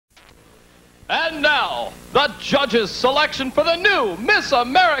And now, the judges' selection for the new Miss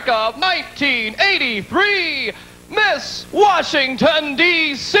America of 1983, Miss Washington,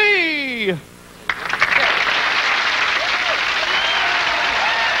 D.C.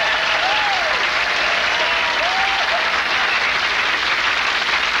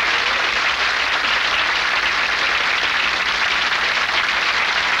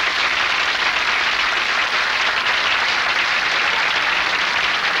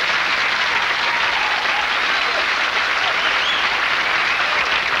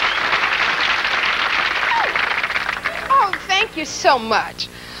 Thank you so much.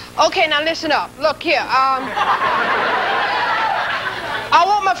 Okay, now listen up. Look here. I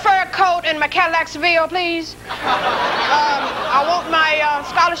want my fur coat and my Cadillac Seville, please. I want my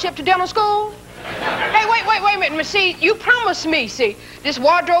scholarship to dental school. Hey, wait a minute. See, you promised me, this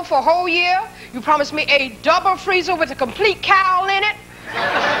wardrobe for a whole year. You promised me a double freezer with a complete cowl in it.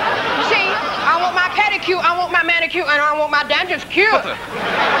 You see, I want my pedicure, I want my manicure, and I want my dentist cured.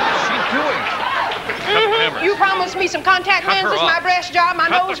 What's she doing? You promised me some contact lenses, my breast job, my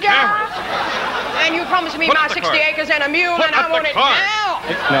nose job. And you promised me my 60 acres and a mule, and I want it now.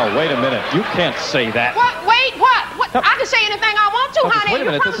 No, wait a minute. You can't say that. What? Wait, what? I can say anything I want to, honey. Wait a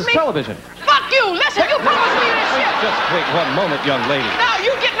minute. This is television. Fuck you. Listen, you promised me this shit. Just wait one moment, young lady. No,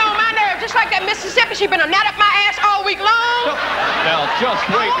 you getting on my nerves. Just like that Mississippi, she been a gnat up my ass all week long. Now, just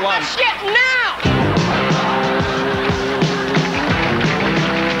wait I want my shit now.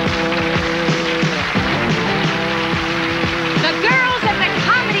 The girls at the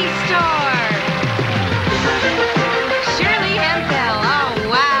Comedy Store. Shirley Hemphill. Oh,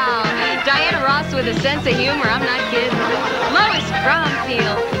 wow. Diana Ross with a sense of humor. I'm not kidding. Lois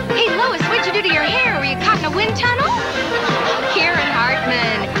Bromfield. Hey, Lois, what'd you do to your hair? Were you caught in a wind tunnel?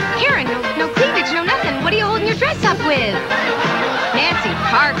 Hartman. Karen, no cleavage, no nothing. What are you holding your dress up with? Nancy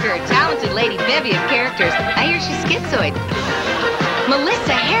Parker, talented lady, bevy of characters. I hear she's schizoid.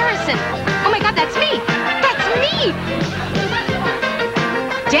 Melissa Harrison. Oh, my God, that's me. That's me.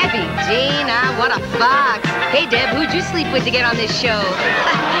 Debbie Dean, what a fox. Hey, Deb, who'd you sleep with to get on this show?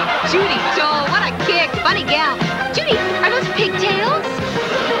 Judy Toll, what a kick. Funny gal. Judy, are those pigtails?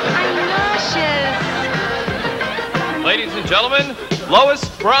 I'm nauseous. Ladies and gentlemen, Lois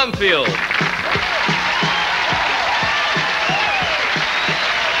Bromfield. Oh,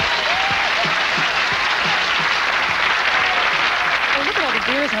 look at all the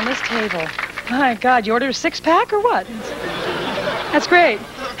beers on this table. My God, you ordered a six-pack or what? That's great.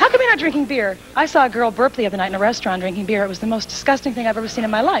 How come you're not drinking beer? I saw a girl burp the other night in a restaurant drinking beer. It was the most disgusting thing I've ever seen in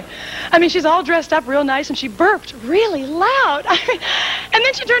my life. I mean, she's all dressed up real nice, and she burped really loud. And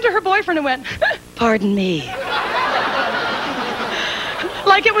then she turned to her boyfriend and went, "Pardon me."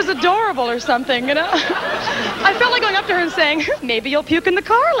 Like it was adorable or something, you know? I felt like going up to her and saying, "Maybe you'll puke in the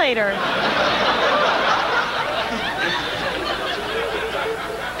car later."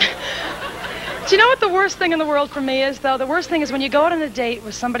 Do you know what the worst thing in the world for me is, though? The worst thing is when you go out on a date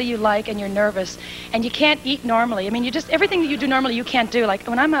with somebody you like and you're nervous and you can't eat normally. I mean, everything that you do normally, you can't do. Like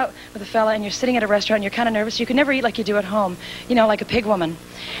when I'm out with a fella and you're sitting at a restaurant and you're kind of nervous, you can never eat like you do at home, you know, like a pig woman.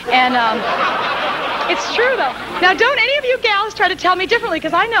 And it's true, though. Now, don't any of you gals try to tell me differently,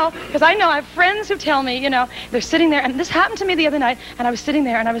 because I know I have friends who tell me, you know, they're sitting there, and this happened to me the other night, and I was sitting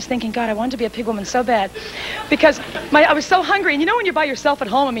there and I was thinking, God, I wanted to be a pig woman so bad, because I was so hungry. And you know when you're by yourself at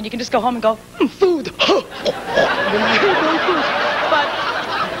home, I mean, you can just go home and go, food. But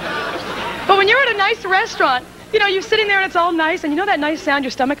when you're at a nice restaurant, you know, you're sitting there and it's all nice, and you know that nice sound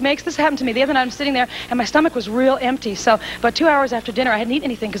your stomach makes? This happened to me the other night. I'm sitting there and my stomach was real empty. So about 2 hours after dinner, I hadn't eaten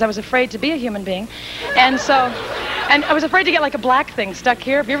anything because I was afraid to be a human being. And I was afraid to get like a black thing stuck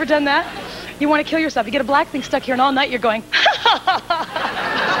here. Have you ever done that? You want to kill yourself. You get a black thing stuck here, and all night you're going,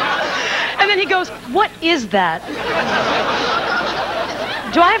 and then he goes, "What is that?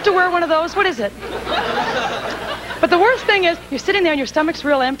 Do I have to wear one of those? What is it?" But the worst thing is, you're sitting there and your stomach's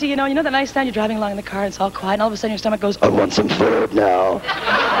real empty, you know that nice sound, you're driving along in the car and it's all quiet, and all of a sudden your stomach goes, "I want some food now."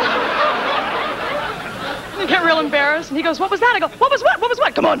 You get real embarrassed, and he goes, "What was that?" I go, "What was what? What was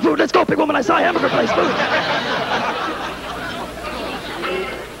what? Come on, food, let's go, big woman, I saw a hamburger place, food."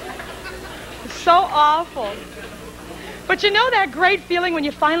 It's so awful. But you know that great feeling when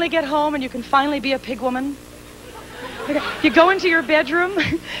you finally get home and you can finally be a pig woman? You go into your bedroom,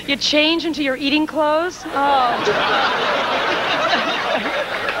 you change into your eating clothes. Oh.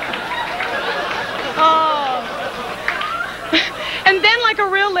 Oh. And then, like a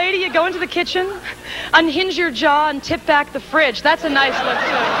real lady, you go into the kitchen, unhinge your jaw, and tip back the fridge. That's a nice look,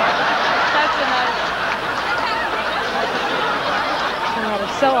 too. That's a nice... God,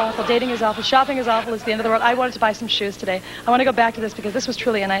 it's so awful. Dating is awful. Shopping is awful. It's the end of the world. I wanted to buy some shoes today. I want to go back to this because this was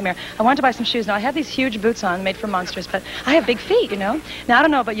truly a nightmare. I wanted to buy some shoes. Now, I have these huge boots on made for monsters, but I have big feet, you know? Now, I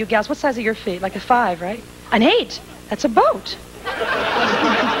don't know about you gals. What size are your feet? Like a 5, right? An 8. That's a boat.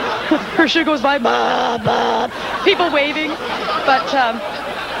 Her shoe goes by, bah, bah. People waving. But,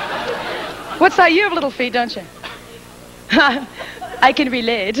 what size? You have little feet, don't you? I can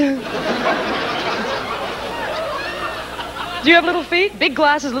relate. Do you have little feet? Big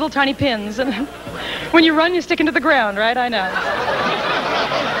glasses, little tiny pins. And when you run, you stick into the ground, right? I know.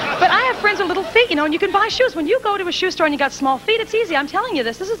 But I have friends with little feet, you know, and you can buy shoes. When you go to a shoe store and you got small feet, it's easy. I'm telling you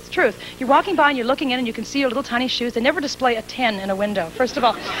this. This is the truth. You're walking by and you're looking in and you can see your little tiny shoes. They never display a 10 in a window, first of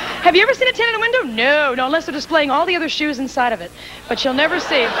all. Have you ever seen a 10 in a window? No, unless they're displaying all the other shoes inside of it. But you'll never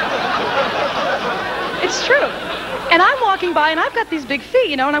see. It's true. And I'm walking by, and I've got these big feet,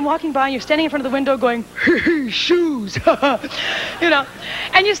 you know, and I'm walking by, and you're standing in front of the window going, shoes, you know.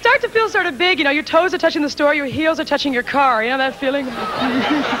 And you start to feel sort of big, you know, your toes are touching the store, your heels are touching your car, you know that feeling?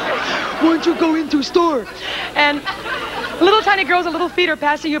 Why don't you go into a store? And little tiny girls with little feet are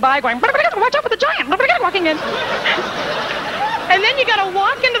passing you by going, watch out for the giant, walking in. And then you gotta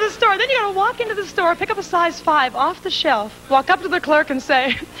walk into the store. Then you gotta walk into the store, pick up a size 5 off the shelf, walk up to the clerk and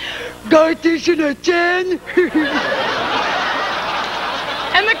say, got this in a 10? And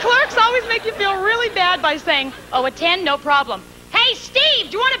the clerks always make you feel really bad by saying, oh, a 10, no problem. Hey, Steve,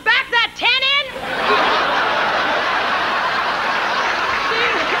 do you want to back that 10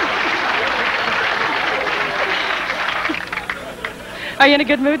 in? Are you in a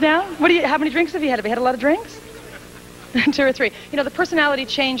good mood now? How many drinks have you had? Have you had a lot of drinks? 2 or 3. You know, the personality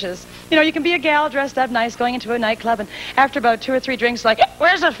changes. You know, you can be a gal dressed up nice going into a nightclub, and after about 2 or 3 drinks, like,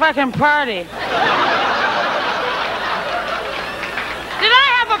 where's the fucking party? Did I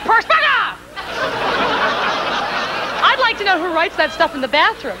have a purse? Fuck off! I'd like to know who writes that stuff in the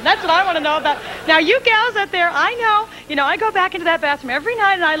bathroom. That's what I want to know about. Now, you gals out there, I know, you know, I go back into that bathroom every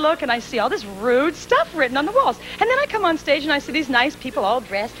night and I look and I see all this rude stuff written on the walls. And then I come on stage and I see these nice people all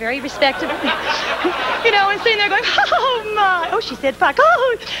dressed very respectably. You know, and sitting there going, oh my, oh, she said fuck,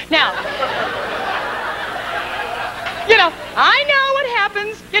 oh. Now, you know, I know what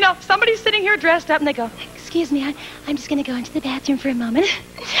happens. You know, somebody's sitting here dressed up and they go, excuse me, I'm just going to go into the bathroom for a moment.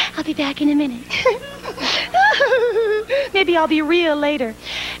 I'll be back in a minute. Maybe I'll be real later.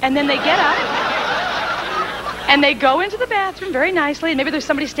 And then they get up and they go into the bathroom very nicely, and maybe there's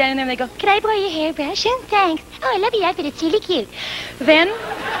somebody standing there and they go, can I borrow your hairbrush? Thanks. Oh, I love your outfit. It's really cute. Then,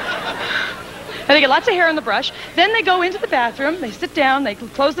 and they get lots of hair on the brush. Then they go into the bathroom, they sit down, they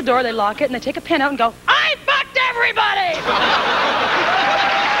close the door, they lock it, and they take a pen out and go, I fucked everybody!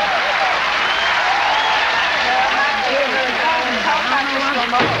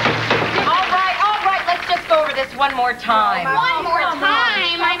 All right, let's just go over this one more time. One more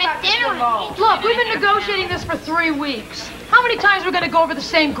time? I'm at dinner. Look, we've been negotiating this for 3 weeks. How many times are we going to go over the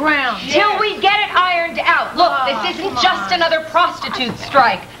same ground? Till we get it ironed out. Look, this isn't just another prostitute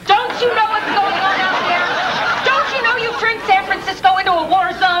strike. Don't you know what's going on out there? Don't you know you turned San Francisco into a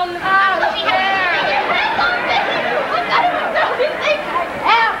war zone?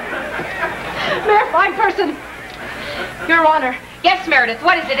 Mayor, fine person. Your Honor. Yes, Meredith,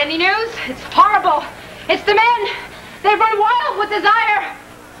 what is it? Any news? It's horrible. It's the men. They've run wild with desire.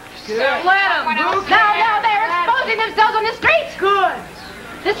 Let them. Now they're exposing themselves on the streets. Good.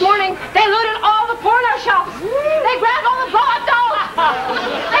 This morning, they looted all the porno shops. They grabbed all the blow-up dolls.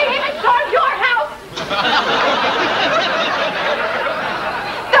 They even stormed your house.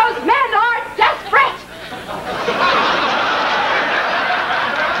 Those men are desperate.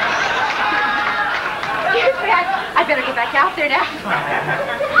 I better get back out there now.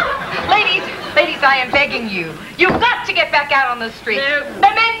 Ladies, I am begging you. You've got to get back out on the street. No. The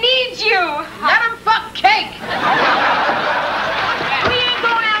men need you. Let them fuck cake. We ain't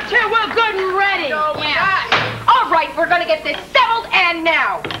going out till we're good and ready. No, all right, we're going to get this settled, and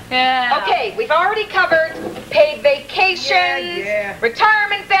now. Yeah. Okay, we've already covered paid vacations,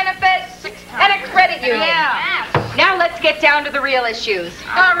 retirement benefits, and a credit union. Yeah. Now let's get down to the real issues.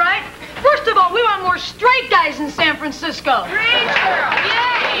 All right. First of all, we want more straight guys in San Francisco. Great girl.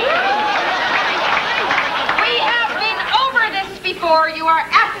 Yay! We have been over this before. You are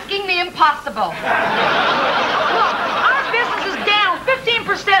asking the impossible. Look, our business is down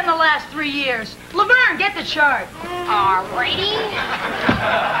 15% in the last 3 years. Laverne, get the chart. All righty.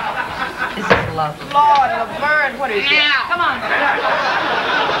 This is lovely. Lord, Laverne, what is it? Now. Come on.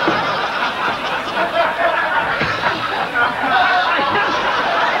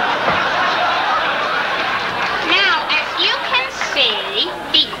 Now, as you can see,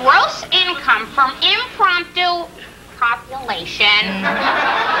 the gross income from impromptu population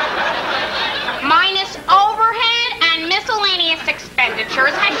minus overhead and miscellaneous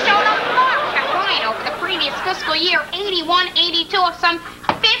expenditures has shown a marked decline over the previous fiscal year, 81-82, of some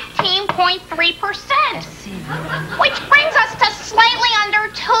 15.3%, which brings us to slightly under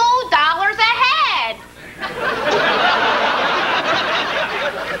 $2 a head,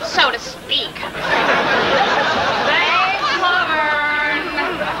 so to speak. Thanks, Laverne.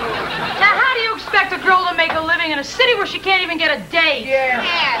 Now, how do you expect a girl to make a living in a city where she can't even get a date? Yes.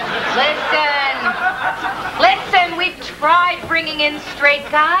 Listen, we've tried bringing in straight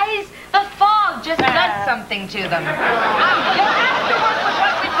guys. The fog just does something to them. You'll have to work with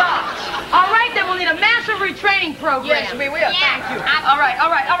what we've got. All right, then we'll need a massive retraining program. Yes, we will. Yes. Thank you. All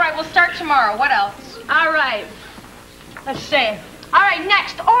right. We'll start tomorrow. What else? All right. Let's see. All right,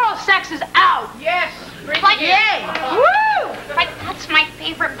 next, oral sex is out. Yes. But, Yay. woo! But that's my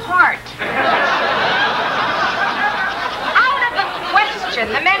favorite part. Out of the question.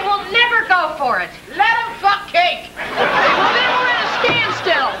 The men will never go for it. Let them fuck cake. Well, then we're at a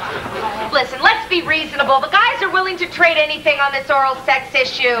standstill. Listen, let's be reasonable. The guys are willing to trade anything on this oral sex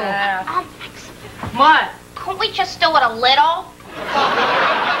issue. What? Couldn't we just do it a little?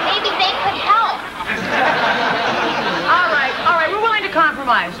 Maybe they could help. All right, we're willing to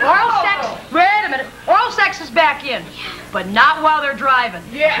compromise. Oral sex, wait a minute. Oral sex is back in, but not while they're driving.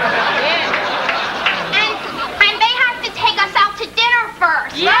 Yeah. And they have to take us out to dinner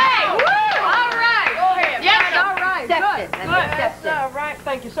first. Yay! Woo! All right. Go ahead. Yes, all right. Accepted. Good. That's all right.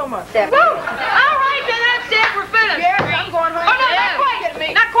 Thank you so much. Woo! All right, then that's it. We're finished. Yes, I'm going home. Oh, no, not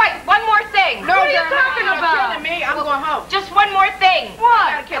quite. Not quite. One more thing. No, What are you Jeremiah, talking you're about? killing me. I'm going home. Just one more thing.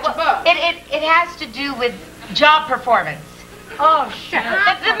 Gotta catch a bus. It has to do with job performance. Oh, shit.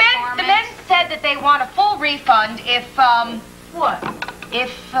 The men said that they want a full refund if What?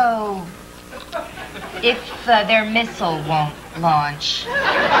 if their missile won't launch.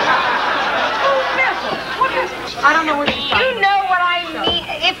 I don't know what you're talking You know what I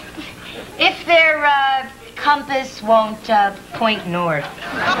mean? If their compass won't point north.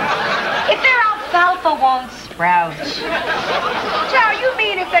 If their alfalfa won't sprout. Child, you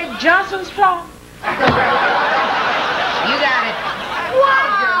mean if they Johnson's flaw? You got it.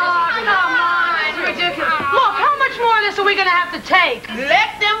 Wow, come on. It's ridiculous. Look, how much more of this are we going to have to take?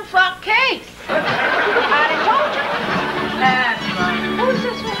 Let them fuck cakes. I done told you. That's right. Who's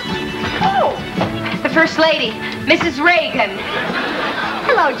this one? Oh. The First Lady, Mrs. Reagan.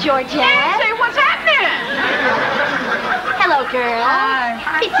 Hello, Georgette. Nancy, what's happening? Hello, girl.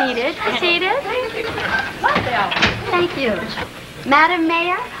 Hi. Be seated. Be seated. What the hell? Thank you. Madam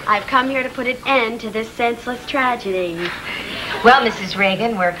Mayor, I've come here to put an end to this senseless tragedy. Well, Mrs.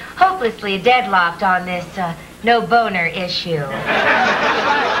 Reagan, we're hopelessly deadlocked on this no boner issue.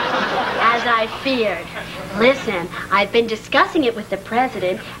 As I feared. Listen, I've been discussing it with the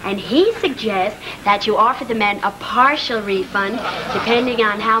president, and he suggests that you offer the men a partial refund, depending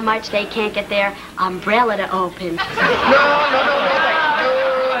on how much they can't get their umbrella to open. No.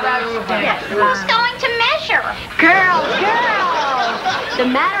 Who's going to measure? Girls! The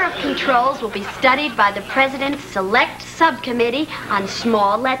matter of controls will be studied by the President's Select Subcommittee on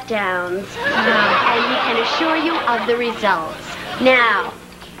Small Letdowns. And he can assure you of the results. Now,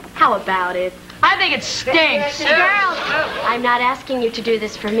 how about it? I think it stinks. Girls, I'm not asking you to do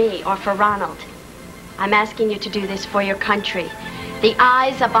this for me or for Ronald. I'm asking you to do this for your country. The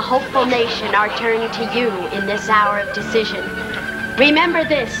eyes of a hopeful nation are turned to you in this hour of decision. Remember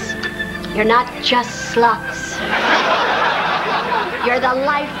this. You're not just sluts. You're the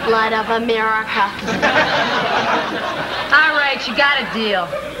lifeblood of America. All right, you got a deal.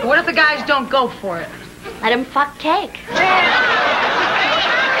 But what if the guys don't go for it? Let them fuck cake.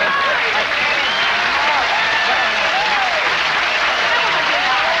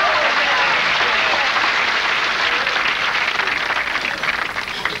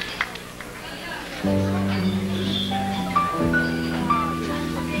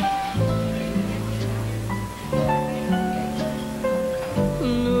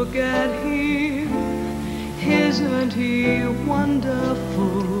 Look at him, isn't he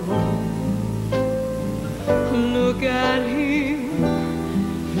wonderful? Look at him,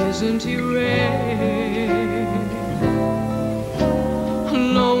 isn't he rare?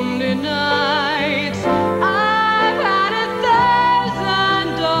 Lonely nights, I've had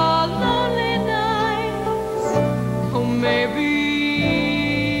 1,000 lonely nights. Oh, maybe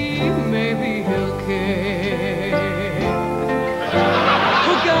he'll care.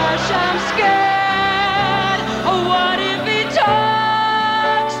 Oh gosh, I'm scared. Oh, what if he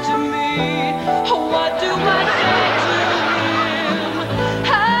talks to me? Oh, what do I say to him?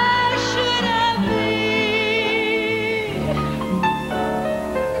 How should I be?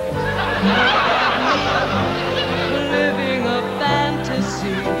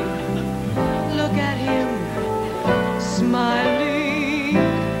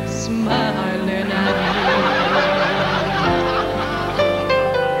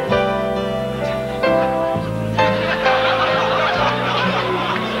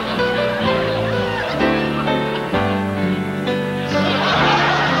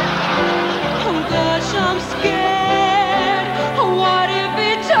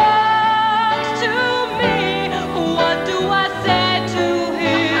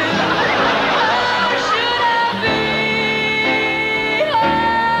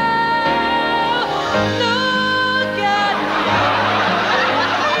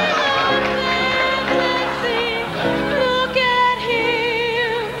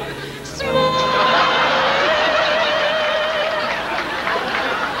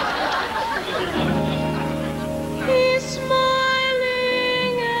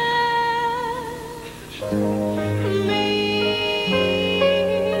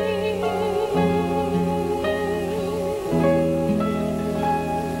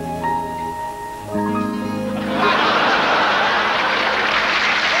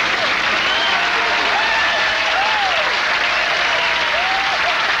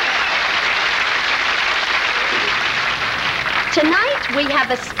 Tonight, we have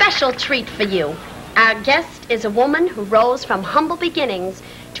a special treat for you. Our guest is a woman who rose from humble beginnings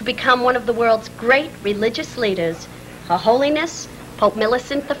to become one of the world's great religious leaders, Her Holiness, Pope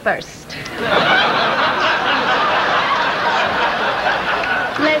Millicent I.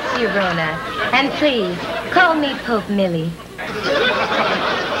 Bless you, Rona. And please, call me Pope Millie.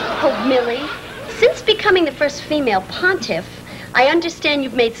 Pope Millie, since becoming the first female pontiff, I understand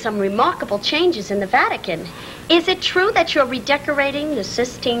you've made some remarkable changes in the Vatican. Is it true that you're redecorating the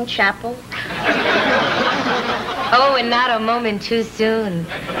Sistine Chapel? Oh, and not a moment too soon.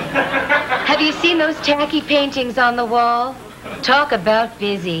 Have you seen those tacky paintings on the wall? Talk about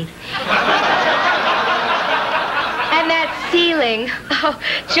busy. And that ceiling. Oh,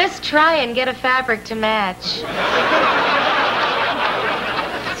 just try and get a fabric to match.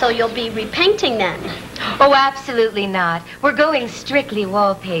 So you'll be repainting then? Oh, absolutely not. We're going strictly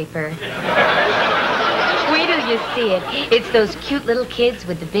wallpaper. Wait till you see it. It's those cute little kids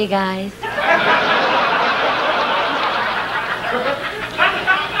with the big eyes.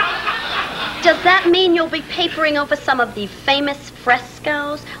 Does that mean you'll be papering over some of the famous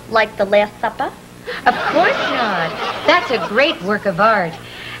frescoes, like the Last Supper? Of course not. That's a great work of art.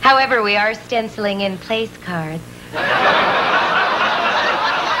 However, we are stenciling in place cards.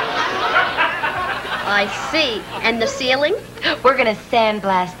 I see. And the ceiling? We're going to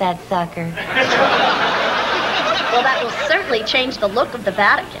sandblast that sucker. Well, that will certainly change the look of the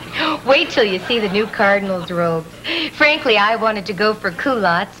Vatican. Wait till you see the new cardinal's robes. Frankly, I wanted to go for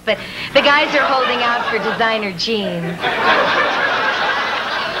culottes, but the guys are holding out for designer jeans.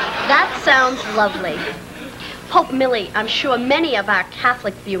 That sounds lovely. Pope Millie, I'm sure many of our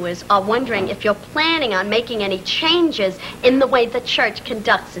Catholic viewers are wondering if you're planning on making any changes in the way the church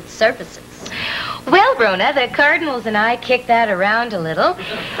conducts its services. Well, Rona, the cardinals and I kicked that around a little,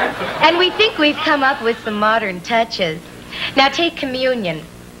 and we think we've come up with some modern touches. Now, take communion.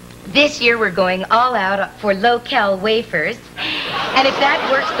 This year we're going all out for low-cal wafers, and if that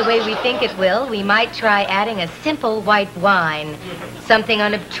works the way we think it will, we might try adding a simple white wine. Something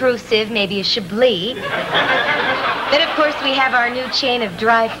unobtrusive, maybe a Chablis. Then, of course, we have our new chain of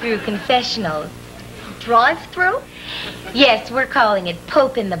drive-through confessionals. Drive-through? Yes, we're calling it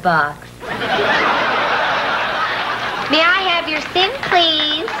Pope in the Box. May I have your sin,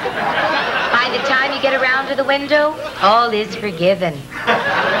 please? By the time you get around to the window, all is forgiven.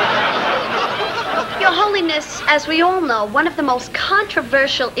 Your Holiness, as we all know, one of the most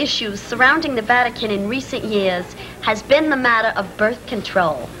controversial issues surrounding the Vatican in recent years has been the matter of birth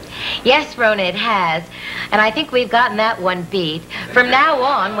control. Yes, Rona, it has. And I think we've gotten that one beat. From now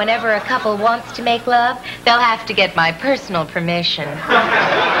on, whenever a couple wants to make love, they'll have to get my personal permission.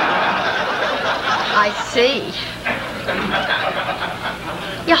 I see.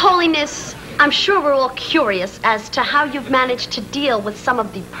 Your Holiness, I'm sure we're all curious as to how you've managed to deal with some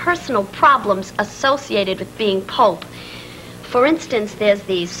of the personal problems associated with being Pope. For instance, there's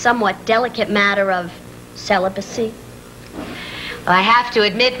the somewhat delicate matter of celibacy. Well, I have to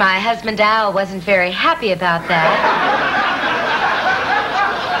admit my husband Al wasn't very happy about that.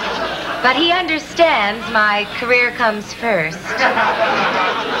 But he understands my career comes first.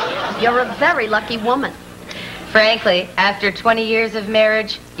 You're a very lucky woman. Frankly, after 20 years of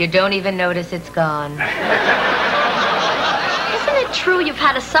marriage, you don't even notice it's gone. Isn't it true you've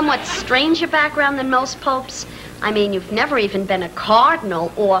had a somewhat stranger background than most popes? I mean, you've never even been a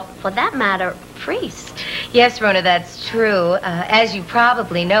cardinal or, for that matter, priest. Yes, Rona, that's true. As you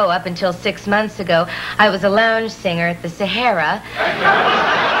probably know, up until 6 months ago, I was a lounge singer at the Sahara.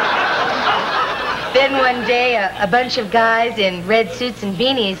 Then one day, a bunch of guys in red suits and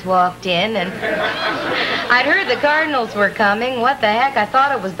beanies walked in, and I'd heard the Cardinals were coming. What the heck? I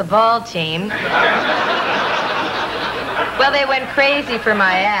thought it was the ball team. Well, they went crazy for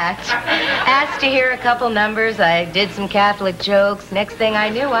my act. Asked to hear a couple numbers. I did some Catholic jokes. Next thing I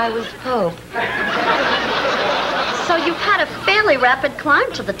knew, I was Pope. So you've had a fairly rapid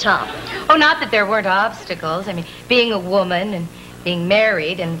climb to the top. Oh, not that there weren't obstacles. I mean, being a woman and being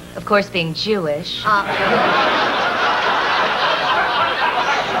married and, of course, being Jewish.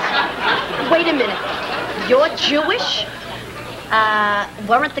 Wait a minute. You're Jewish?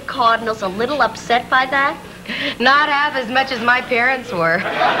 Weren't the Cardinals a little upset by that? Not half as much as my parents were.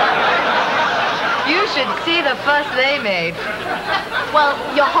 You should see the fuss they made. Well,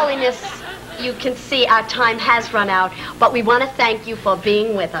 Your Holiness, you can see our time has run out, but we want to thank you for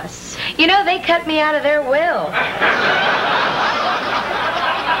being with us. You know, they cut me out of their will.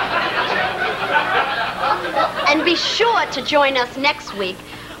 And be sure to join us next week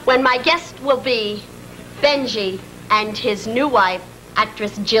when my guest will be Benji and his new wife,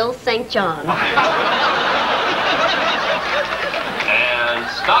 actress Jill St. John.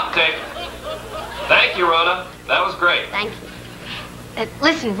 Stop tape. Thank you, Rhoda. That was great. Thank you.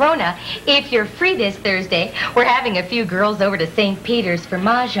 Listen, Rona, if you're free this Thursday, we're having a few girls over to St. Peter's for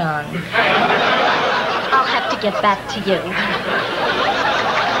Mahjong. I'll have to get back to you.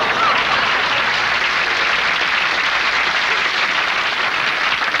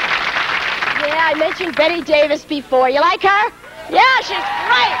 Yeah, I mentioned Betty Davis before. You like her? Yeah, she's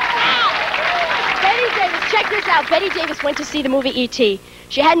great. Wow. Betty Davis, check this out. Betty Davis went to see the movie E.T.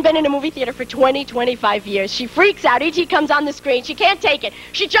 She hadn't been in a movie theater for 25 years. She freaks out. E.T. comes on the screen. She can't take it.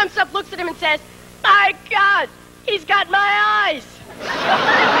 She jumps up, looks at him, and says, "My God, he's got my eyes."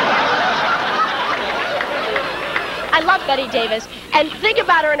 I love Betty Davis. And think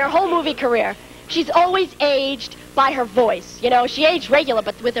about her in her whole movie career. She's always aged by her voice. You know, she aged regular,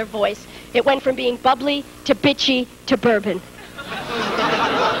 but with her voice. It went from being bubbly to bitchy to bourbon.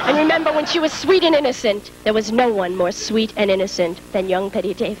 And remember, when she was sweet and innocent, there was no one more sweet and innocent than young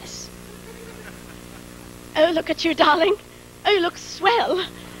Betty Davis. Oh, look at you, darling. Oh, you look swell.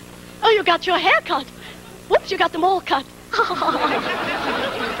 Oh, you got your hair cut. Whoops, you got them all cut.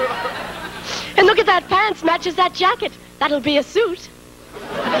 And look at that pants, matches that jacket. That'll be a suit.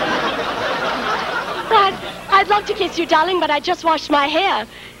 Right, I'd love to kiss you, darling, but I just washed my hair.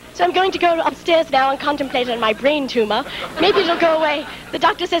 So I'm going to go upstairs now and contemplate on my brain tumor. Maybe it'll go away. The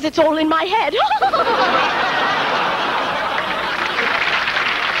doctor says it's all in my head.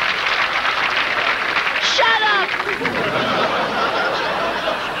 Shut up!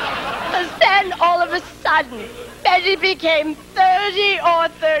 And then, all of a sudden, Betty became 30 or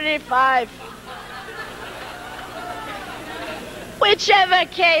 35. Whichever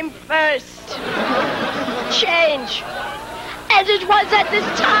came first. Change. And it was at this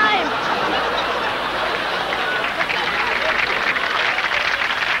time.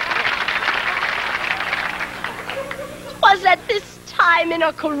 It was at this time in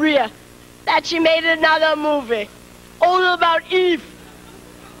her career that she made another movie, all about Eve,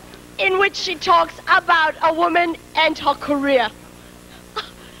 in which she talks about a woman and her career.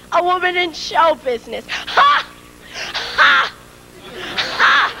 A woman in show business. Ha! Ha!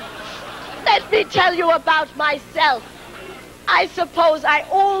 Ha! Let me tell you about myself. I suppose I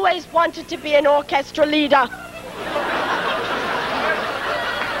always wanted to be an orchestra leader.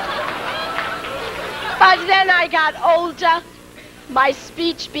 But then I got older. My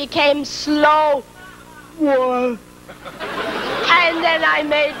speech became slow. Whoa. And then I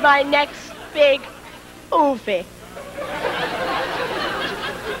made my next big movie.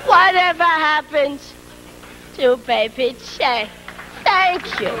 Whatever happened to Baby Che?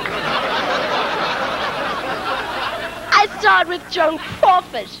 Thank you. I started with Joan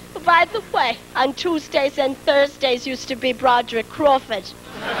Crawford, who, by the way, on Tuesdays and Thursdays used to be Broderick Crawford.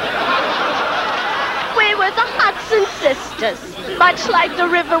 We were the Hudson sisters. Much like the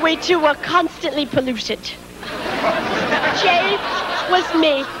river, we too were constantly polluted. Jade was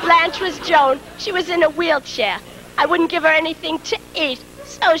me. Blanche was Joan. She was in a wheelchair. I wouldn't give her anything to eat,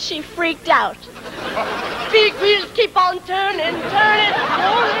 so she freaked out. Big wheels keep on turning, rolling.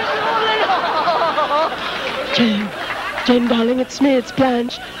 Jane, darling, it's me, it's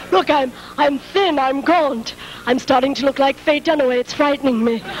Blanche. Look, I'm thin, I'm gaunt. I'm starting to look like Faye Dunaway. It's frightening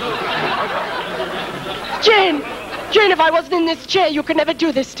me. Jane, if I wasn't in this chair, you could never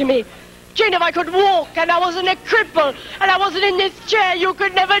do this to me. Jane, if I could walk and I wasn't a cripple and I wasn't in this chair, you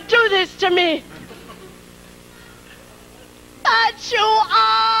could never do this to me. But you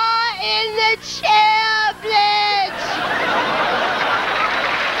are in the chair, Blanche.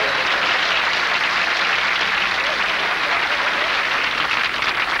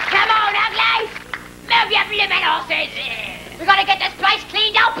 Come on, Ugly! Move your bloomin' horses! We gotta get this place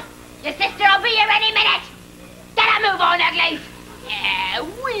cleaned up! Your sister will be here any minute! Get a move on, Ugly! Yeah,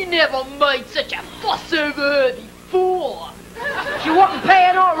 we never made such a fuss over her before. She wasn't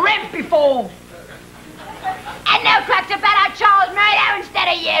paying our rent before. And no cracks about how Charles married her instead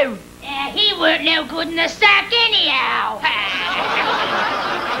of you! He weren't no good in the sack anyhow!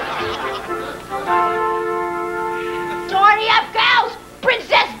 Tidy up, girls!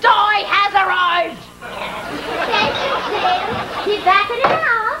 Princess Di has arrived! Thank you, Tim. Be back in an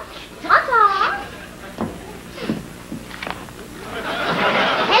hour. Ta-ta.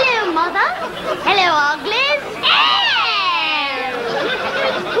 Hello, Mother. Hello, Uglies.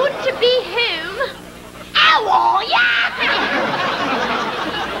 It's good to be home. How are ya?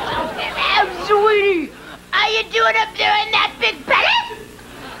 Sweetie, how you doing up there in that big belly?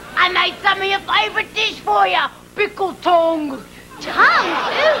 I made some of your favorite dish for you, pickle tongue. Tongue?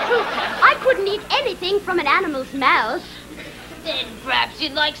 Ooh, I couldn't eat anything from an animal's mouth. Then perhaps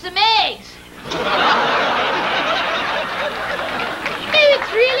you'd like some eggs. Oh,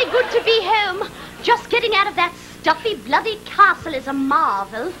 it's really good to be home. Just getting out of that stuffy, bloody castle is a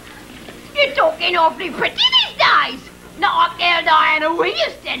marvel. You're talking awfully pretty these days. Not like there Diana we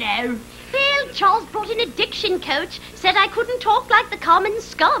used to know. Well, Charles brought in a diction coach, said I couldn't talk like the common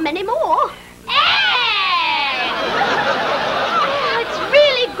scum anymore. Oh, it's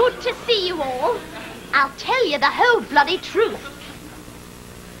really good to see you all. I'll tell you the whole bloody truth.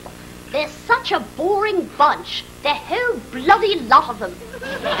 They're such a boring bunch. The whole bloody lot of them.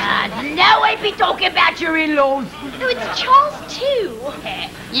 Now I'd be talking about your in-laws. Oh, it's Charles too.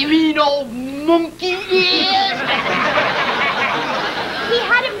 You mean old monkey ears? He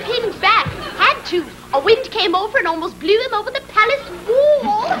had him pinned back. Had to. A wind came over and almost blew him over the palace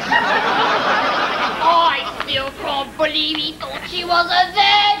wall. I still can't believe he thought she was a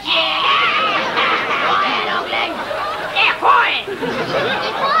virgin. Quiet, ugly. Yeah, quiet.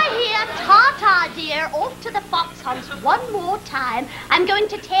 If I hear "Ta-ta, dear," off to the fox hunts one more time, I'm going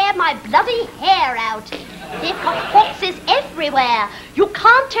to tear my bloody hair out. They've got foxes everywhere. You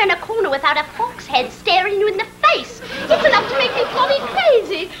can't turn a corner without a fox head staring you in the face. It's enough to make me bloody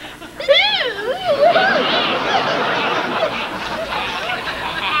crazy.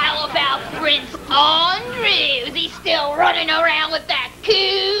 How about Prince Andre? Is he still running around with that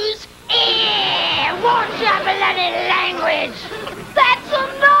coos? Watch your bloody language. That's her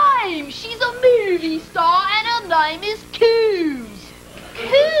name. She's a movie star and her name is Coos.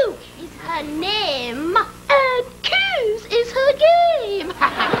 Coo is her name, and Coos is her game.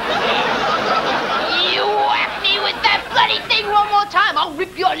 You whack me with that bloody thing one more time, I'll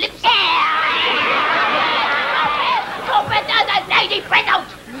rip your lips out. Go back to the lady friend out.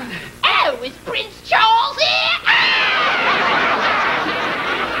 Oh, is Prince Charles here?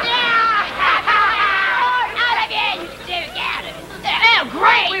 Out of here, you two. Get out of it. Oh,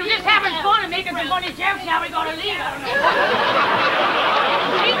 great. We were just having fun and making some funny jokes. Now we gotta leave.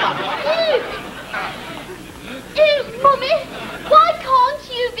 Mummy, why can't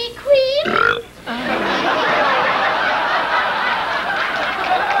you be queen?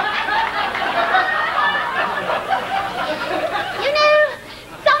 You know,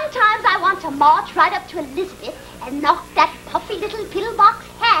 sometimes I want to march right up to Elizabeth and knock that puffy little pillbox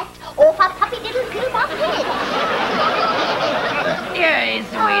hat off her puffy little pillbox head. Hey,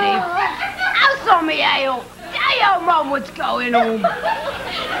 sweetie. How's some of you? Tell your mum what's going on.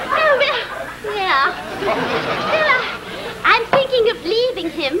 Oh, yeah. Well, I'm thinking of leaving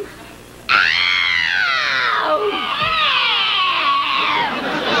him.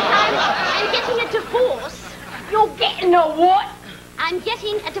 I'm getting a divorce. You're getting a what? I'm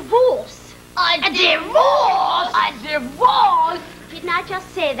getting a divorce. A divorce? A divorce? Didn't I just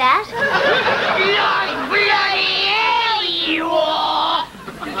say that? Bloody hell you are!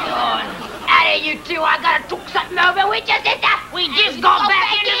 Out of you two, I gotta talk something over with your sister. We just got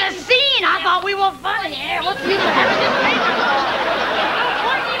back into the scene. I thought we were funny. Yeah, what's this?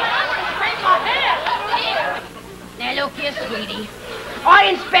 Now look here, sweetie.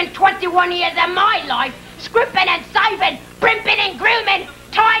 I done spent 21 years of my life scrimping and saving, primping and grooming,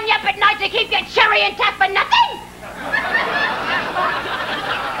 tying you up at night to keep your cherry intact for nothing.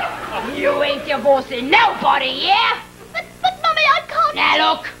 You ain't divorcing nobody, yeah? But Mummy, I can't... Now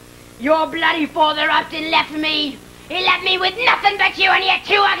look, your bloody father up and left me. He left me with nothing but you and your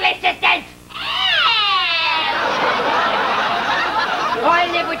two ugly sisters. I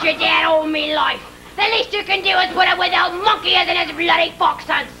lived with your dad all me life. The least you can do is put up with old monkey as in his bloody fox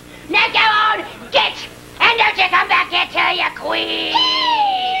hunts. Now go on, get, and don't you come back here till you're queen.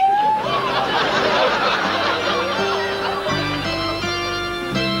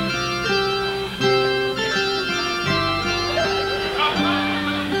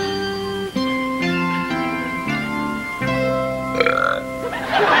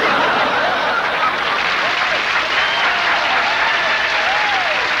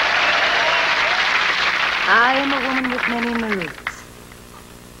 I am a woman with many moods,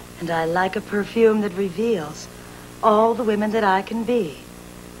 and I like a perfume that reveals all the women that I can be.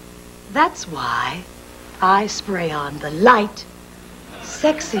 That's why I spray on the light,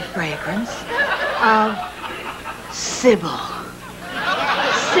 sexy fragrance of Sybil.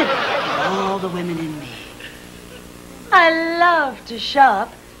 Sybil, all the women in me. I love to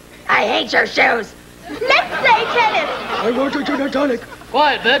shop. I hate your shoes. Let's play tennis. I want a gin and tonic.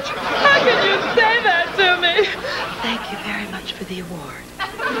 Quiet, bitch. How can you say that to me? Thank you very much for the award.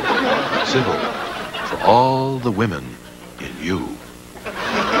 Sybil, for all the women in you.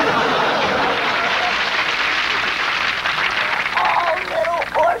 Oh, little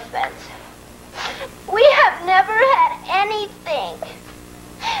orphans. We have never had anything.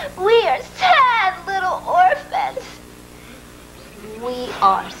 We are sad little orphans. We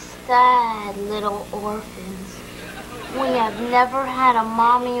are sad little orphans. We have never had a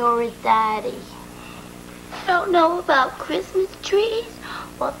mommy or a daddy. Don't know about Christmas trees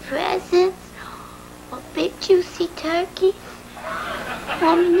or presents or big juicy turkeys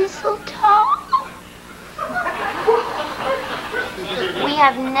or mistletoe. We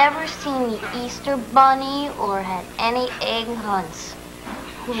have never seen the Easter Bunny or had any egg hunts.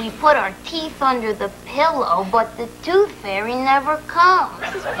 We put our teeth under the pillow, but the tooth fairy never comes.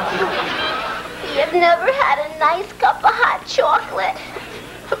 We have never had a nice cup of hot chocolate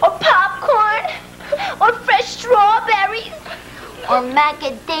or popcorn or fresh strawberries or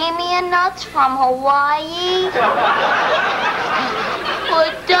macadamia nuts from Hawaii or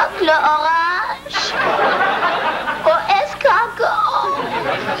duck l'orange or escargot.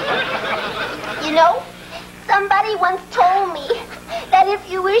 You know, somebody once told me that if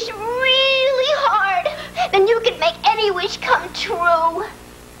you wish really hard, then you can make any wish come true.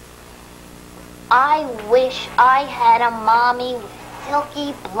 I wish I had a mommy with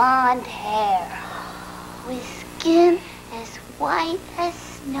silky blonde hair, with skin as white as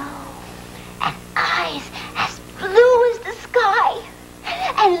snow, and eyes as blue as the sky,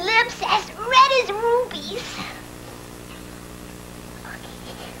 and lips as red as rubies.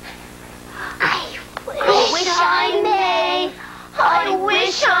 I wish I may, I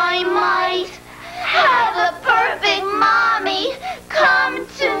wish I might have a perfect mommy come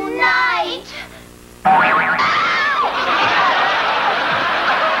tonight.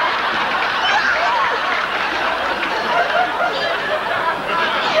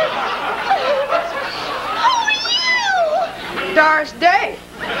 Doris Day.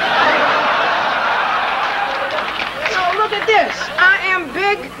 Oh, look at this. I am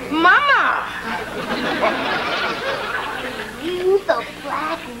Big Mama. You the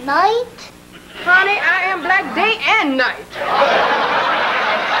Black Knight? Honey, I am Black Day and Night.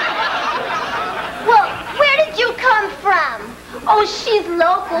 Well, where did you come from? Oh, she's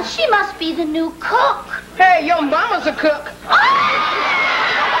local. She must be the new cook. Hey, your mama's a cook. I'm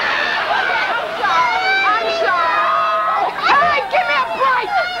sorry. Hey, give me a break.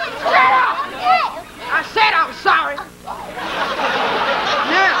 Shut up. I said I'm sorry.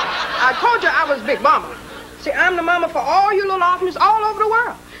 Now, I told you I was Big Mama. See, I'm the mama for all you little orphans all over the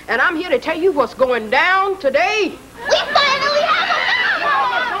world. And I'm here to tell you what's going down today. We finally have a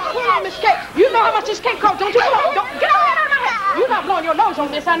mama! Come on, Miss Kate. You know how much this cake costs, don't you? Come on, get out of my head. You're not blowing your nose on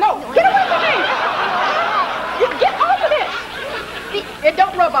this, I know. Get away from me. You get over this. It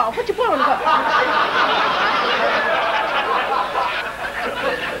don't rub off. What you blowing for?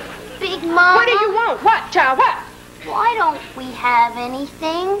 Big Mama. What do you want? What, child? What? Why don't we have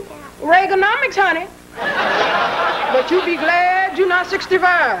anything? Reaganomics, honey. But you be glad you're not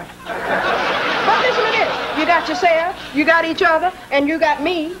 65. But listen to this. You got yourself, you got each other, and you got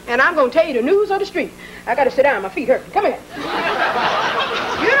me, and I'm going to tell you the news of the street. I got to sit down. My feet hurt. Come here.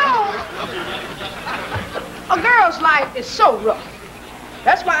 You know, a girl's life is so rough.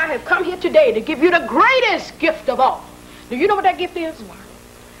 That's why I have come here today to give you the greatest gift of all. Do you know what that gift is?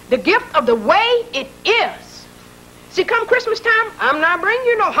 The gift of the way it is. See, come Christmas time, I'm not bringing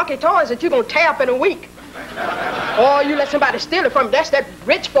you no hunky toys that you're going to tear up in a week. Or you let somebody steal it from you. That's that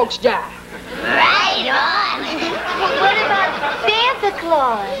rich folks jive. Right on. What about Santa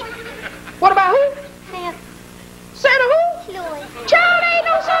Claus? What about who? Santa. Santa who? Claus. Child, ain't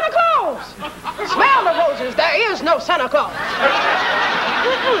no Santa Claus. Smell the roses. There is no Santa Claus.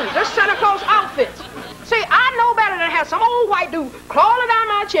 Just Santa Claus outfits. See, I know better than to have some old white dude crawling down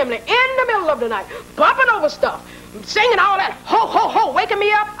my chimney in the middle of the night, bumping over stuff, singing all that ho, ho, ho, waking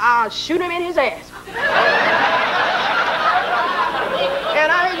me up. I'll shoot him in his ass.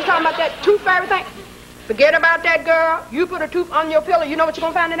 And I heard you talking about that tooth fairy thing. Forget about that, girl. You put a tooth on your pillow, you know what you're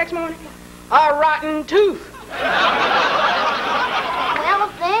going to find the next morning? A rotten tooth. Well,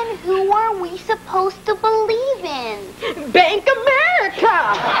 then, who are we supposed to believe in? Bank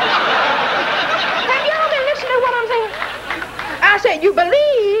America. Have y'all been listening to what I'm saying? I said you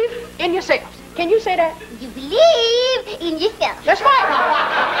believe in yourselves. Can you say that? You believe in yourself. That's right.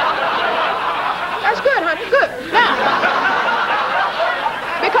 That's good, honey. Good. Now,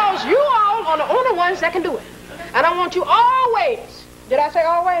 because you all are the only ones that can do it. And I want you always, did I say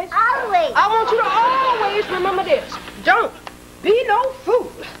always? Always. I want you to always remember this. Don't be no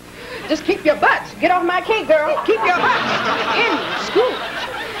fool. Just keep your butts. Get off my cake, girl. Keep your butts in school.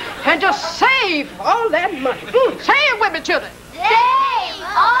 And just save all that money. Say it with me, children. Save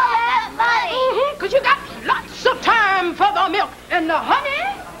all that money. Because you got lots of time for the milk and the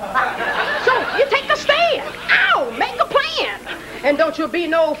honey. So you take a stand. Ow, make a plan. And don't you be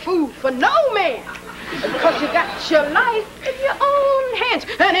no fool for no man. Because you got your life in your own hands.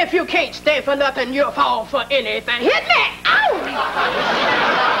 And if you can't stay for nothing, you'll fall for anything. Hit me! Ow!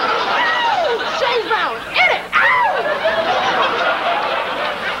 Ow! James Brown, hit it! Ow!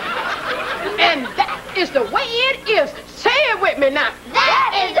 And that is the way it is. Say it with me now.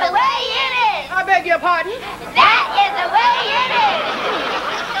 That is the way it is. I beg your pardon? That is the way it is.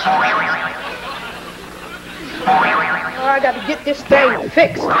 Oh, I got to get this thing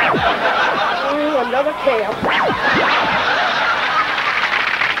fixed. Another cab.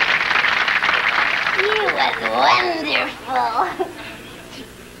 You was wonderful.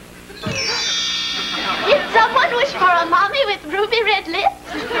 Did someone wish for a mommy with ruby red lips?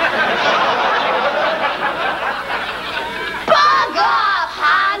 Bug off,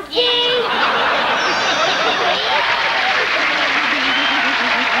 honky!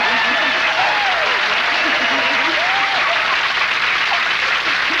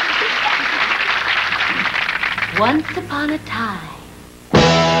 Once upon a time.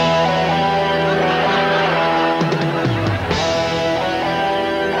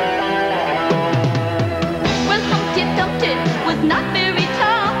 Well, Humpty Dumpty was not very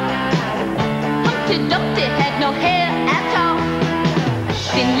tall. Humpty Dumpty had no hair at all.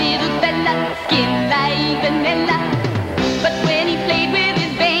 Thin little fella, skin like vanilla. But when he played with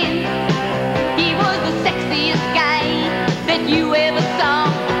his band, he was the sexiest guy that you ever saw.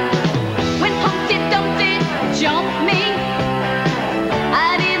 When Humpty Dumpty jumped me,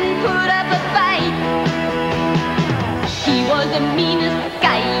 I didn't put up a fight. He was the meanest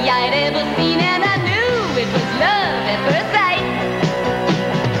guy I'd ever seen, and I knew it was love at first sight.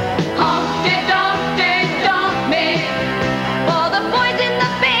 Humpty Dumpty dumped me for the boys in the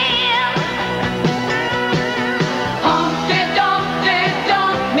band. Humpty Dumpty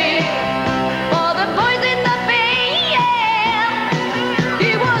dumped me for the boys in the band.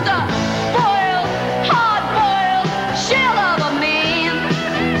 He was a spoiled, hard-boiled shell of a man.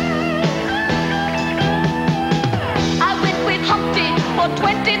 I went with Humpty for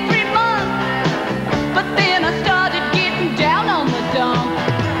 23 months, but then I started getting down on the dump.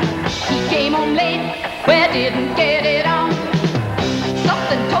 He came home late, well, didn't get it on.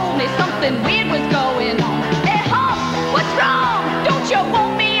 Something told me something weird was going on. Hey, Hump, what's wrong? Don't you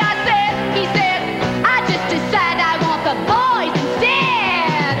want me? I said. He said, I just decided I want the boys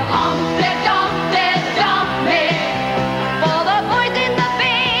instead. Humpty Dumpty dumped me for the boys in the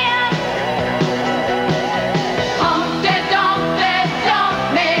band. Humpty Dumpty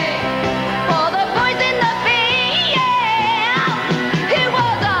dumped me for the boys in the band. He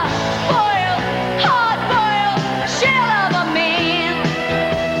was a spoiled, hard-boiled shell of a man.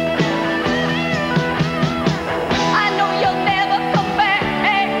 I know you'll never come back,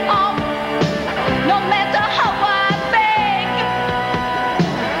 hey, Hump, no matter how I beg.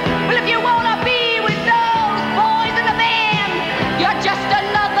 Well, if you wanna be with those boys in the band, you're just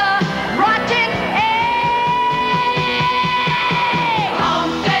another rotten egg.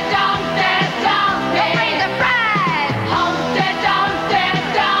 Humpty Dumpty dumped me. You're crazy fried. Humpty Dumpty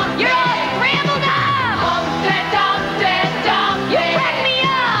dumped me. You're all scrambled up. Humpty Dumpty dumped me. You crack me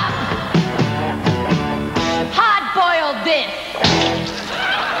up. Hard-boiled this.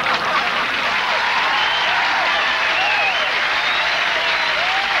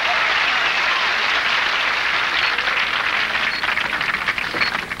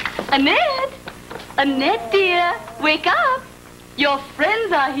 Annette! Annette, dear, wake up. Your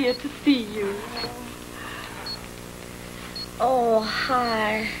friends are here to see you. Oh,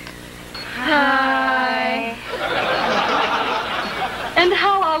 hi. Hi. And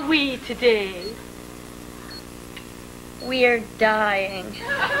how are we today? We're dying.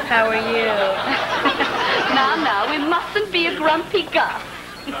 How are you? Now, we mustn't be a grumpy Gus.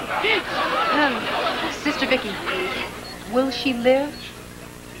 Sister Vicky, will she live?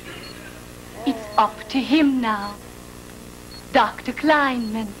 It's up to him now. Dr.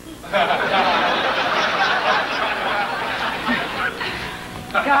 Kleinman.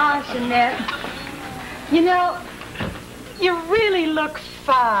 Gosh, Annette. You know, you really look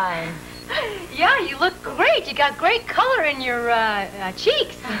fine. Yeah, you look great. You got great color in your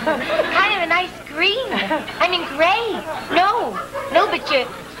cheeks. Kind of a nice green. I mean, gray. No, but you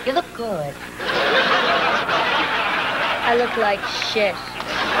look good. I look like shit.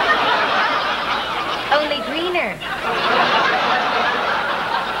 Only greener.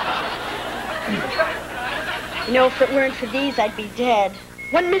 You know, if it weren't for these, I'd be dead.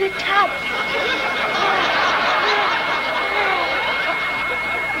 1 minute tops.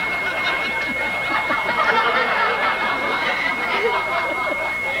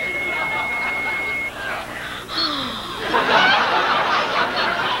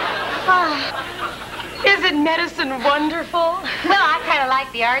 Isn't medicine wonderful? Well, I kind of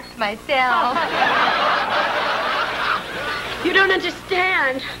like the arts myself. You don't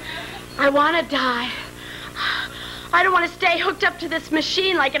understand. I want to die. I don't want to stay hooked up to this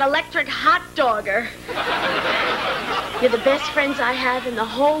machine like an electric hot dogger. You're the best friends I have in the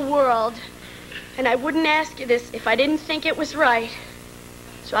whole world. And I wouldn't ask you this if I didn't think it was right.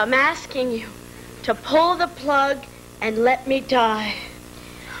 So I'm asking you to pull the plug and let me die.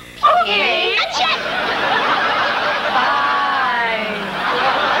 Okay. Bye.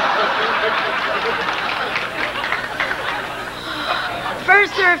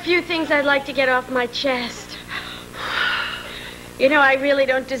 First, there are a few things I'd like to get off my chest. You know, I really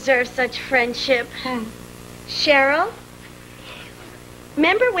don't deserve such friendship. Cheryl,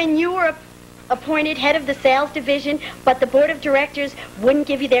 remember when you were appointed head of the sales division, but the board of directors wouldn't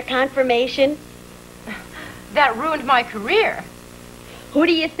give you their confirmation? That ruined my career. Who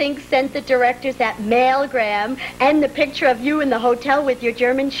do you think sent the directors that mailgram and the picture of you in the hotel with your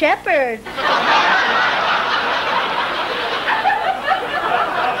German Shepherd?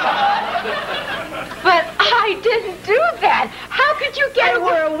 But I didn't do that. How could you get I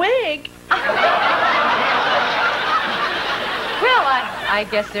wore a wig. Well, I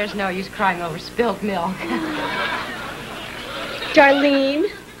guess there's no use crying over spilled milk.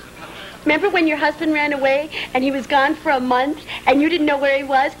 Darlene, remember when your husband ran away and he was gone for a month and you didn't know where he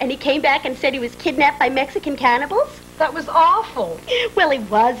was and he came back and said he was kidnapped by Mexican cannibals? That was awful. Well, he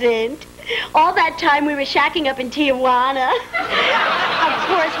wasn't. All that time we were shacking up in Tijuana. Of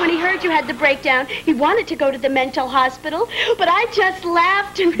course, when he heard you had the breakdown, he wanted to go to the mental hospital, but I just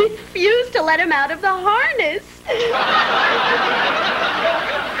laughed and refused to let him out of the harness.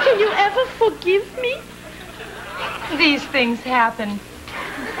 Can you ever forgive me? These things happen.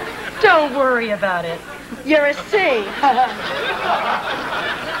 Don't worry about it. You're a saint.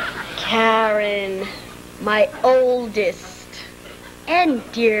 Karen, my oldest and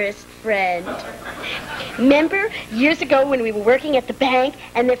dearest friend. Remember years ago when we were working at the bank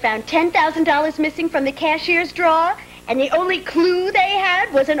and they found $10,000 missing from the cashier's drawer and the only clue they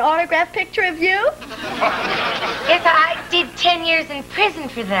had was an autographed picture of you? Yes, I did 10 years in prison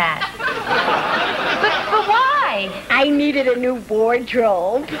for that. But why? I needed a new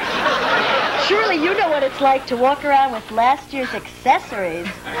wardrobe. Surely you know what it's like to walk around with last year's accessories.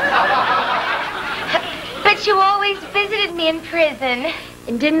 But you always visited me in prison.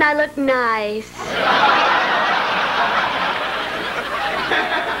 And didn't I look nice?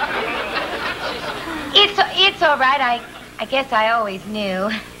 It's all right. I guess I always knew.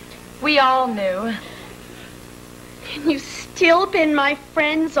 We all knew. And you've still been my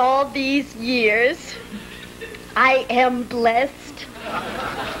friends all these years. I am blessed.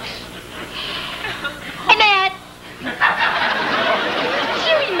 Annette! Do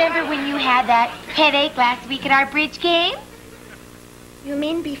you remember when you had that headache last week at our bridge game? You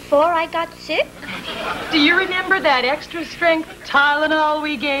mean before I got sick? Do you remember that extra strength Tylenol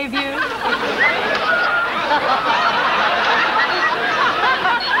we gave you?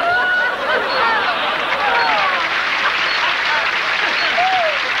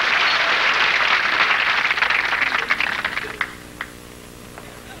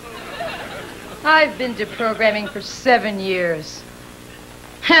 I've been deprogramming for 7 years.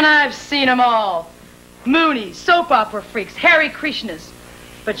 And I've seen them all. Moonies, soap opera freaks, Hare Krishnas.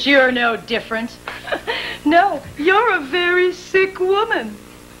 But you're no different. No, you're a very sick woman.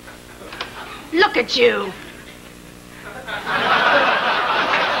 Look at you.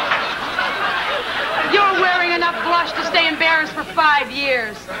 You're wearing enough blush to stay embarrassed for 5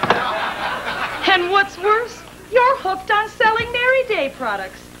 years. And what's worse, you're hooked on selling Mary Day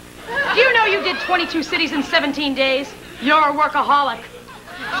products. Do you know you did 22 cities in 17 days? You're a workaholic.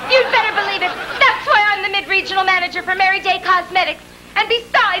 You'd better believe it. That's why I'm the mid-regional manager for Mary Day Cosmetics. And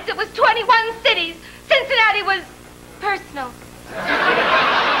besides, it was 21 cities. Cincinnati was personal.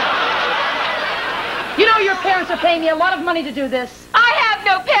 You know your parents are paying me a lot of money to do this. I have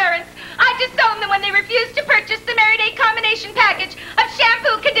no parents. I disowned them when they refused to purchase the Mary Day combination package of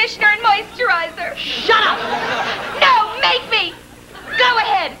shampoo, conditioner, and moisturizer. Shut up! No, make me! Go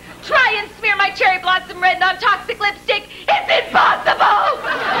ahead. Try and smear my cherry blossom red non-toxic lipstick. It's impossible!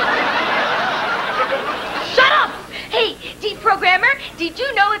 Shut up! Hey, deprogrammer, did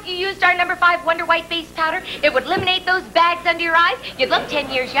you know if you used our number 5 Wonder White face powder, it would eliminate those bags under your eyes? You'd look 10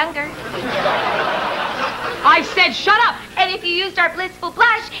 years younger. I said shut up! And if you used our Blissful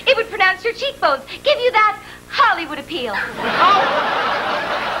Blush, it would pronounce your cheekbones, give you that Hollywood appeal. Oh.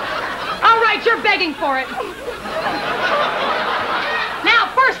 All right, you're begging for it. Now,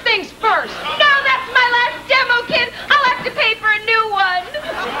 first things first. No, that's my last demo, kid. I'll have to pay for a new one.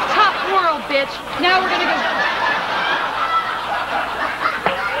 Tough world, bitch. Now we're gonna go...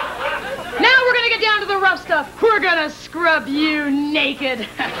 tough stuff. We're gonna scrub you naked.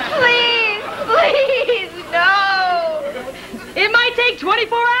 Please, please, no. It might take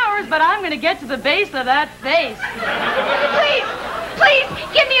 24 hours, but I'm gonna get to the base of that face. Please, please,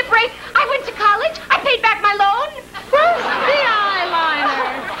 give me a break. I went to college. I paid back my loan. Where's the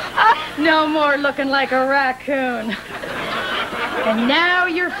eyeliner? No more looking like a raccoon. And now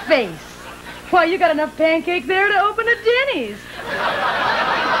your face. Why, you got enough pancake there to open a Denny's.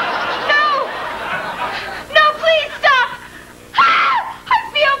 No! No, please stop! Ah!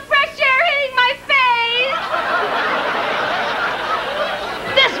 I feel fresh air hitting my face!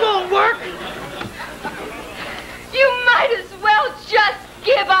 This won't work. You might as well just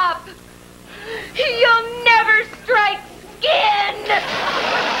give up. You'll never strike skin!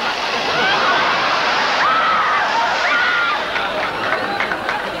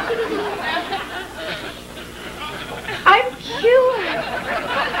 I'm pure.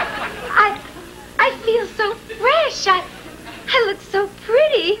 I feel so fresh. I look so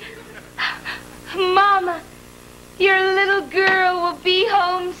pretty. Mama, your little girl will be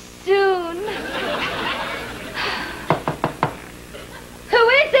home soon. Who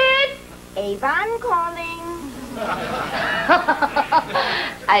is it? Avon calling.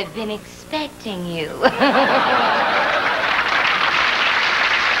 I've been expecting you.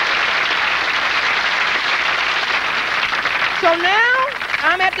 So now,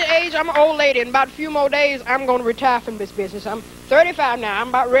 I'm at the age, I'm an old lady. In about a few more days, I'm going to retire from this business. I'm 35 now. I'm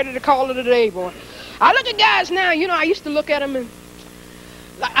about ready to call it a day, boy. I look at guys now, you know, I used to look at them and...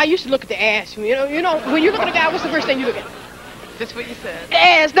 I used to look at the ass. You know, when you look at a guy, what's the first thing you look at? That's what you said. The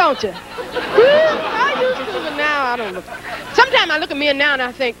ass, don't you? I used to, but now I don't look. Sometimes I look at men now and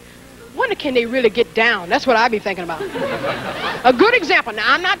I think, wonder can they really get down? That's what I be thinking about. A good example.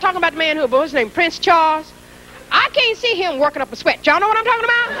 Now, I'm not talking about the man who, but his name, Prince Charles. I can't see him working up a sweat. Y'all know what I'm talking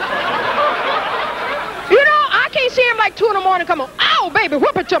about? You know, I can't see him like 2 in the morning come on. Ow, baby,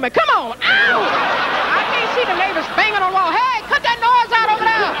 whoop it to me. Come on. Ow. I can't see the neighbors banging on the wall. Hey, cut that noise out over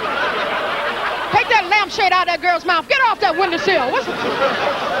there. Take that lampshade out of that girl's mouth. Get off that windowsill.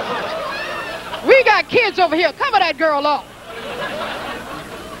 We got kids over here. Cover that girl up.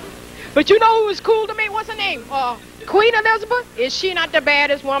 But you know who was cool to me? What's her name? Queen Elizabeth? Is she not the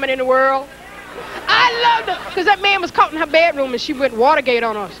baddest woman in the world? I loved her because that man was caught in her bedroom and she went Watergate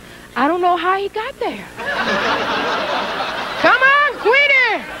on us. I don't know how he got there. Come on,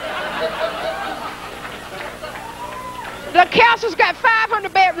 Queenie! The castle's got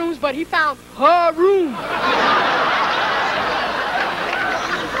 500 bedrooms, but he found her room.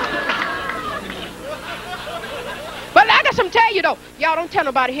 But I got something to tell you, though. Y'all don't tell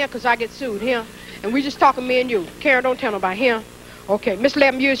nobody here because I get sued here. And we just talking me and you. Karen, don't tell nobody here. Okay, Miss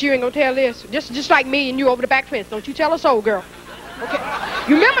 11 years, you ain't gonna tell this. Just like me and you over the back fence. Don't you tell us, old girl. Okay.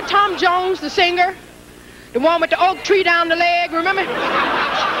 You remember Tom Jones, the singer? The one with the oak tree down the leg, remember? This is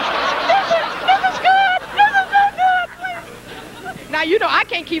good. This is so good. Now, you know, I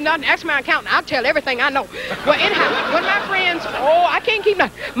can't keep nothing. Ask my accountant. I'll tell everything I know. Well, anyhow, one of my friends, I can't keep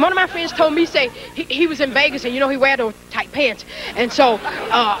nothing. One of my friends told me, say, he was in Vegas and, you know, he wear those tight pants. And so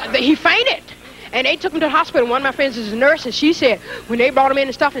he fainted. And they took him to the hospital. One of my friends is a nurse, and she said, when they brought him in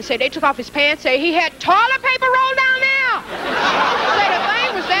and stuff, and said they took off his pants, say he had toilet paper rolled down there. Say the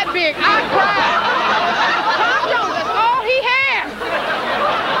thing was that big. I cried. Tom Jones, that's all he had.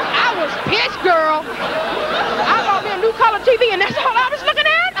 I was pissed, girl. I bought me a new color TV, and that's all I was looking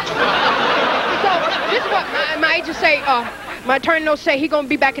at. So this is what my agent say. My attorney notes say he gonna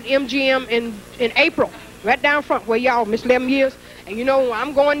be back at MGM in April, right down front where y'all, Miss 11 years. And you know,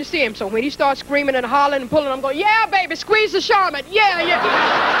 I'm going to see him. So when he starts screaming and hollering and pulling, I'm going, yeah, baby, squeeze the Charmin. Yeah, yeah.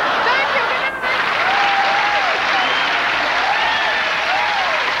 Thank you.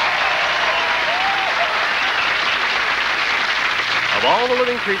 Of all the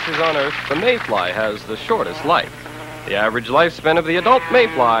living creatures on Earth, the mayfly has the shortest life. The average lifespan of the adult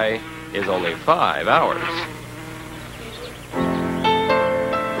mayfly is only 5 hours.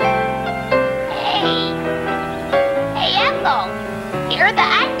 Hey, Ethel. Hear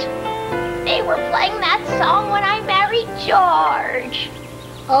that? They were playing that song when I married George.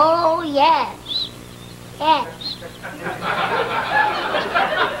 Oh, yes. Yes.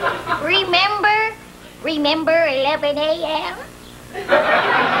 Remember 11 a.m.?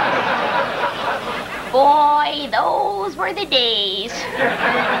 Boy, those were the days.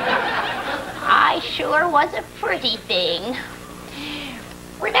 I sure was a pretty thing.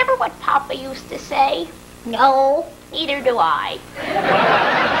 Remember what Papa used to say? No. Neither do I.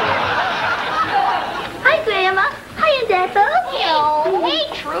 Hi, Grandma. Hi, Aunt Ethel. Oh, hey,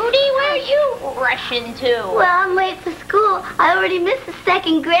 Trudy, where are you expression, too. Well, I'm late for school. I already missed the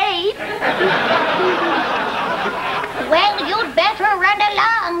second grade. Well, you'd better run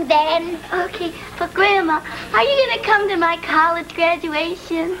along, then. Okay, but Grandma, are you going to come to my college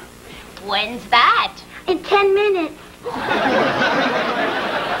graduation? When's that? In 10 minutes.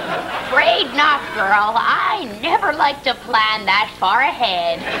 Afraid not, girl. I never like to plan that far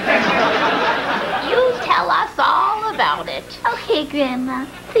ahead. You tell us all about it. Okay, Grandma.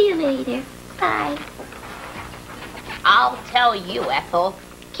 See you later. Bye. I'll tell you, Ethel.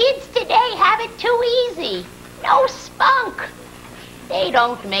 Kids today have it too easy. No spunk. They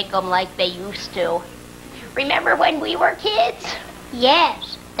don't make them like they used to. Remember when we were kids?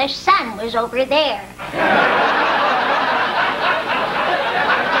 Yes, the sun was over there.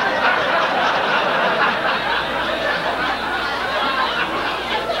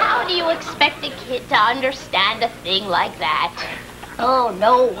 How do you expect a kid to understand a thing like that? Oh,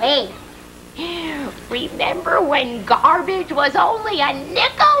 no way. Remember when garbage was only a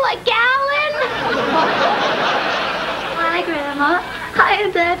nickel a gallon? Hi, Grandma. Hi,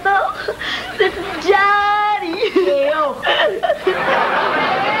 Ethel. This is Johnny.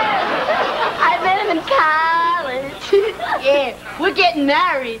 I met him in college. Yeah, we're getting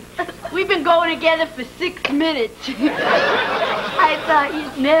married. We've been going together for 6 minutes. I thought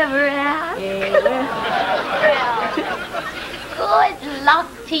you'd never ask. Good luck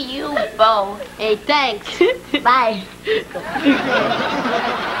to you both. Hey, thanks. Bye.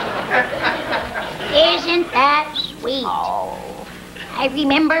 Isn't that sweet? Oh. I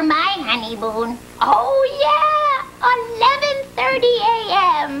remember my honeymoon. Oh, yeah. 11:30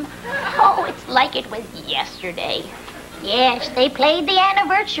 a.m. Oh, it's like it was yesterday. Yes, they played the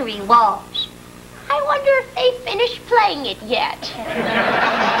anniversary waltz. I wonder if they finished playing it yet.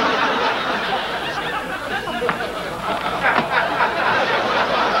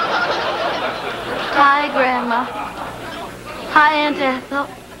 Hi, Grandma. Hi, Aunt Ethel.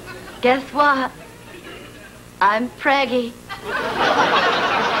 Guess what? I'm preggy.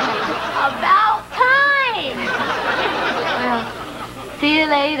 About time. Well, see you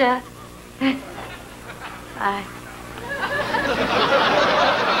later. Bye.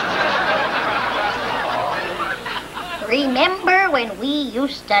 Remember when we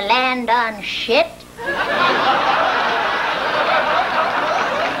used to land on shit?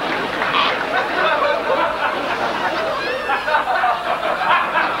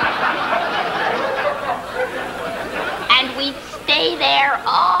 And we'd stay there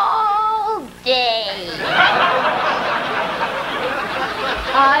all day.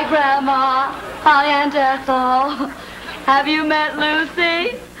 Hi, Grandma. Hi, Aunt Ethel. Have you met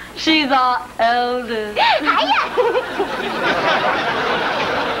Lucy? She's our eldest. Hiya!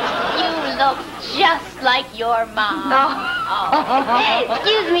 You look just like your mom.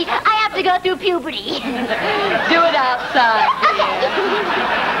 Excuse me, I have to go through puberty. Do it outside, dear.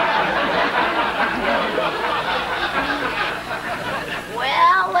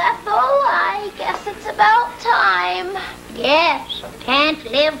 Well, Ethel, I guess it's about time. Yes, can't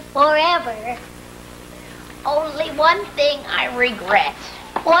live forever. Only one thing I regret.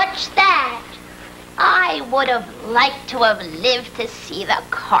 What's that? I would have liked to have lived to see the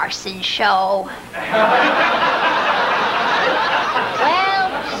Carson show.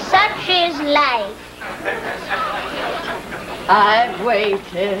 Well, such is life. I've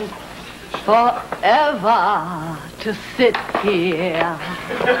waited forever to sit here.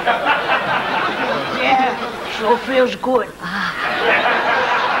 Yeah, sure feels good.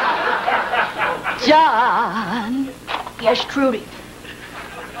 John, Yes, Trudy.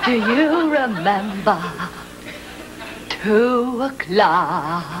 do you remember 2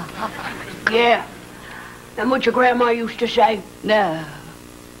 o'clock? Yeah. And what your grandma used to say? No.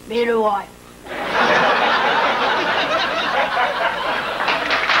 Me do I.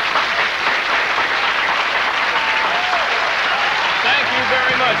 Thank you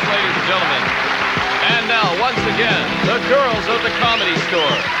very much, ladies and gentlemen. And now, once again, the girls of the Comedy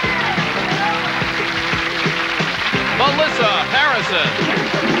Store. Melissa Harrison.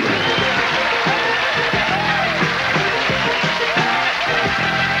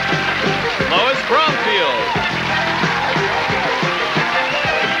 Lois Bromfield.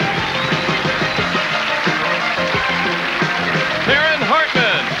 Katherine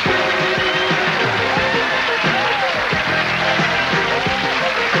Hartman.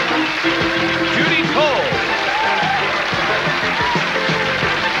 Judy Toll.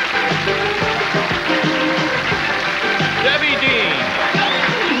 Debbie Dean.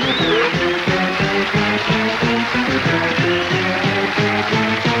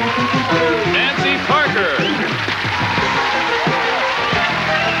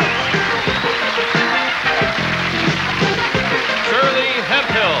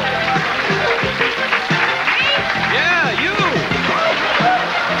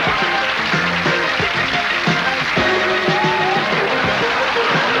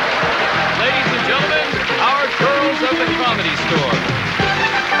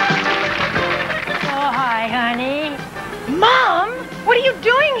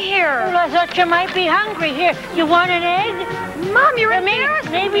 you might be hungry. Here, you want an egg? Mom, you're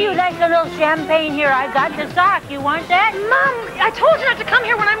embarrassing Maybe you like a little champagne here. I got the sock. You want that? Mom, I told you not to come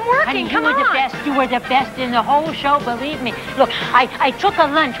here when I'm working. Honey, you were the best. You were the best in the whole show, believe me. Look, I took a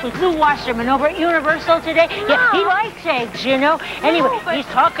lunch with Lou Wasserman over at Universal today. Yeah, he likes eggs, you know. Anyway, he's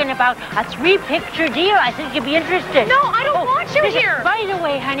talking about a 3-picture deal. I think you'd be interested. No, I don't want you here. By the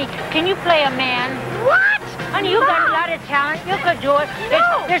way, honey, can you play a man? What? Honey, you got a lot of talent. You could do it.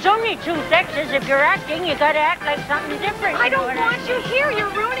 No. There's only 2 sexes. If you're acting, you got to act like something different. I don't want you here. You're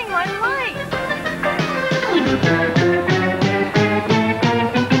ruining my life.